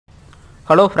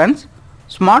Hello friends,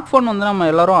 smart phone வந்து நம்ம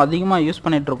எல்லோரும் அதிகமாக யூஸ்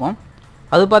பண்ணிகிட்ருக்கோம்.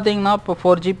 அது பார்த்திங்கன்னா இப்போ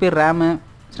 4GB ரேமு,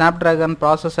 ஸ்னாப்ட்ராகன்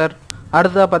ப்ராசஸர்,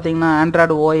 அடுத்ததாக பார்த்திங்கன்னா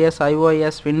ஆண்ட்ராய்டு ஓஎஸ்,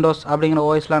 iOS, விண்டோஸ் அப்படிங்கிற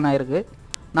ஓஎஸ்லாம் இருக்குது.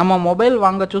 நம்ம மொபைல்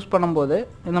வாங்க சூஸ் பண்ணும்போது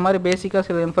இந்த மாதிரி பேசிக்காக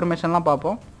சில இன்ஃபர்மேஷன்லாம்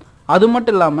பார்ப்போம். அது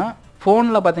மட்டும் இல்லாமல்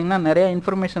ஃபோனில் பார்த்திங்கன்னா நிறையா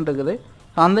இன்ஃபர்மேஷன் இருக்குது.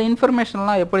 அந்த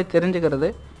இன்ஃபர்மேஷன்லாம் எப்படி தெரிஞ்சுக்கிறது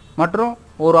மற்றும்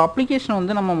ஒரு அப்ளிகேஷன்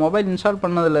வந்து நம்ம மொபைல் இன்ஸ்டால்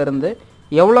பண்ணதுலேருந்து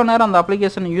எவ்வளோ நேரம் அந்த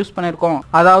அப்ளிகேஷன் யூஸ் பண்ணியிருக்கோம்,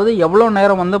 அதாவது எவ்வளோ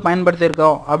நேரம் வந்து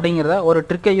பயன்படுத்தியிருக்கோம் அப்படிங்கிறத ஒரு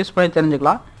ட்ரிக்கை யூஸ் பண்ணி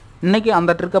தெரிஞ்சுக்கலாம். இன்றைக்கி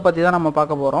அந்த ட்ரிக்கை பற்றி தான் நம்ம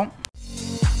பார்க்க போகிறோம்.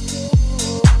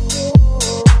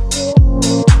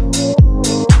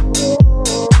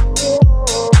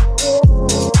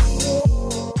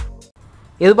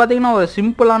 இது பார்த்திங்கன்னா ஒரு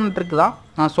சிம்பிளான ட்ரிக் தான்.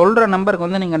 நான் சொல்கிற நம்பருக்கு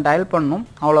வந்து நீங்கள் டயல் பண்ணணும்,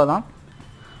 அவ்வளோதான்.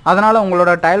 அதனால்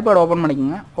உங்களோட டயல் பேட் ஓப்பன்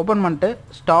பண்ணிக்கோங்க. ஓப்பன் பண்ணிட்டு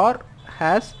 *#*#4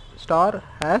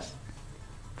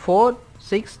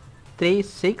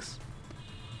 636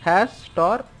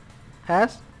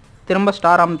 ## திரும்ப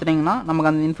ஸ்டார் அமுத்துனீங்கன்னா நமக்கு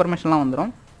அந்த இன்ஃபர்மேஷன்லாம்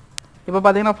வந்துடும். இப்போ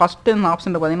பார்த்தீங்கன்னா ஃபஸ்ட்டு இந்த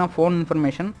ஆப்ஷனில் பார்த்தீங்கன்னா ஃபோன்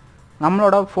இன்ஃபர்மேஷன்,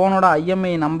 நம்மளோட ஃபோனோட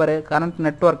IMEI நம்பரு, கரண்ட்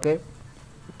நெட்ஒர்க்கு,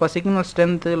 இப்போ சிக்னல்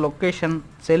ஸ்ட்ரென்த்து, லொக்கேஷன்,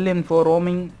 செல் இன்ஃபோ,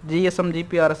 ரோமிங், GSM,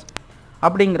 GPS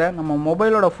அப்படிங்கிற நம்ம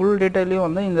மொபைலோட ஃபுல் டீட்டெயிலையும்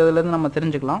வந்து இந்த இதுலேருந்து நம்ம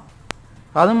தெரிஞ்சுக்கலாம்.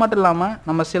 அது மட்டும் இல்லாமல்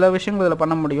நம்ம சில விஷயங்கள் இதில்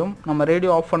பண்ண முடியும். நம்ம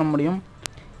ரேடியோ ஆஃப் பண்ண முடியும்,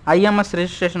 IMS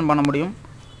ரெஜிஸ்ட்ரேஷன் பண்ண முடியும்,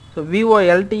 ஸோ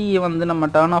VoLTE வந்து நம்ம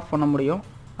டர்ன் ஆஃப் பண்ண முடியும்.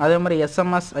 அதே மாதிரி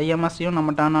SMS, IMSயும் நம்ம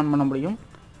டர்ன் ஆன் பண்ண முடியும்.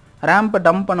 ரேம்பை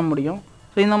டம்ப் பண்ண முடியும்.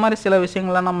 ஸோ இந்த மாதிரி சில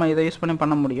விஷயங்கள்லாம் நம்ம இதை யூஸ் பண்ணி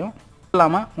பண்ண முடியும்.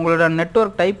 இல்லாமல் உங்களோட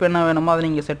நெட்ஒர்க் டைப் என்ன வேணுமோ அதை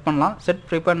நீங்கள் செட் பண்ணலாம். செட்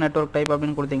ப்ரிப்பேர் நெட்ஒர்க் டைப்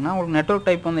அப்படின்னு கொடுத்தீங்கன்னா உங்களுக்கு நெட்ஒர்க்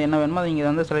டைப் வந்து என்ன வேணுமோ அதை நீங்கள்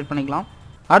வந்து செலக்ட் பண்ணிக்கலாம்.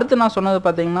 அடுத்து நான் சொன்னது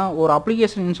பார்த்தீங்கன்னா ஒரு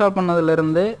அப்ளிகேஷன் இன்ஸ்டால்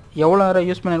பண்ணதுலேருந்து எவ்வளோ நேரம்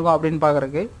யூஸ் பண்ணியிருக்கோம் அப்படின்னு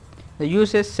பார்க்குறக்கு இந்த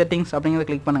யூசேஜ் செட்டிங்ஸ் அப்படிங்கிறத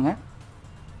கிளிக் பண்ணுங்கள்.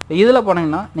 இதில்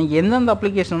போனீங்கன்னா நீங்கள் எந்தெந்த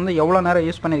அப்ளிகேஷன் வந்து எவ்வளோ நேரம்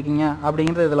யூஸ் பண்ணியிருக்கீங்க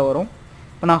அப்படிங்கிறது இதில் வரும்.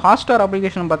 இப்போ நான் ஹாட்ஸ்டார்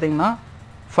அப்ளிகேஷன் பார்த்தீங்கன்னா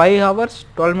 5 hours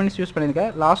 12 minutes யூஸ்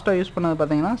பண்ணியிருக்கேன். லாஸ்ட்டாக யூஸ் பண்ணது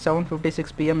பார்த்தீங்கன்னா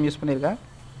 7:56 PM யூஸ் பண்ணியிருக்கேன்.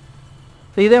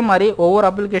 ஸோ இதே மாதிரி ஒவ்வொரு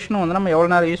அப்ளிகேஷனும் வந்து நம்ம எவ்வளோ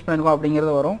நேரம் யூஸ் பண்ணியிருக்கோம்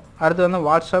அப்படிங்கிறது வரும். அடுத்து வந்து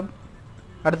வாட்ஸ்அப்,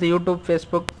 அடுத்து யூடியூப்,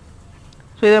 ஃபேஸ்புக்.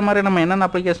 ஸோ இதே மாதிரி நம்ம என்னென்ன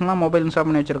அப்ளிகேஷன்லாம் மொபைல் இன்ஸ்டால்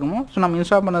பண்ணி வச்சுருக்கோமோ, ஸோ நம்ம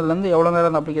இன்ஸ்டால் பண்ணதுலேருந்து எவ்வளோ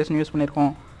நேரம் அந்த அப்ளிகேஷன் யூஸ்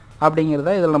பண்ணியிருக்கோம் அப்படிங்கிறத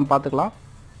இதில் நம்ம பார்த்துக்கலாம்.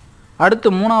 அடுத்து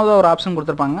மூணாவதாக ஒரு ஆப்ஷன்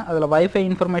கொடுத்துருப்பாங்க, அதில் வைஃபை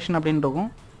இன்ஃபர்மேஷன் அப்படின்னு இருக்கும்.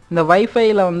 இந்த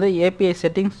வைஃபையில் வந்து API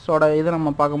செட்டிங்ஸோட இதை நம்ம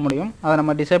பார்க்க முடியும். அதை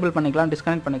நம்ம டிசேபிள் பண்ணிக்கலாம்,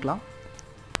 டிஸ்கனெக்ட் பண்ணிக்கலாம்.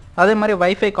 அதே மாதிரி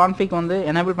வைஃபை கான்ஃபிக் வந்து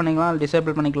எனேபிள் பண்ணிக்கலாம்,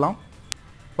 டிசேபிள் பண்ணிக்கலாம்.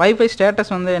 வைஃபை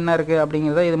ஸ்டேட்டஸ் வந்து என்ன இருக்குது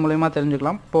அப்படிங்கிறத இது மூலிமா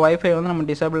தெரிஞ்சுக்கலாம். இப்போ வைஃபை வந்து நம்ம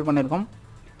டிசேபிள் பண்ணியிருக்கோம்.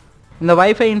 இந்த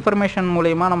வைஃபை இன்ஃபர்மேஷன்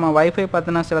மூலிமா நம்ம வைஃபை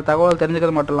பற்றின சில தகவல்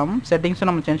தெரிஞ்சுக்கிறது மட்டும் இல்லாமல்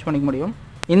செட்டிங்ஸும் நம்ம சேஞ்ச் பண்ணிக்க முடியும்.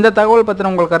 இந்த தகவல் பற்றின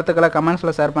உங்கள் கருத்துக்களை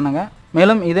கமெண்ட்ஸில் ஷேர் பண்ணுங்கள்.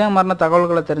 மேலும் இதே மாதிரியான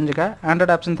தகவல்களை தெரிஞ்சுக்க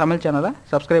ஆண்ட்ராய்ட் ஆப்ஷன் தமிழ் சேனலை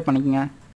சப்ஸ்கிரைப் பண்ணிக்கங்க.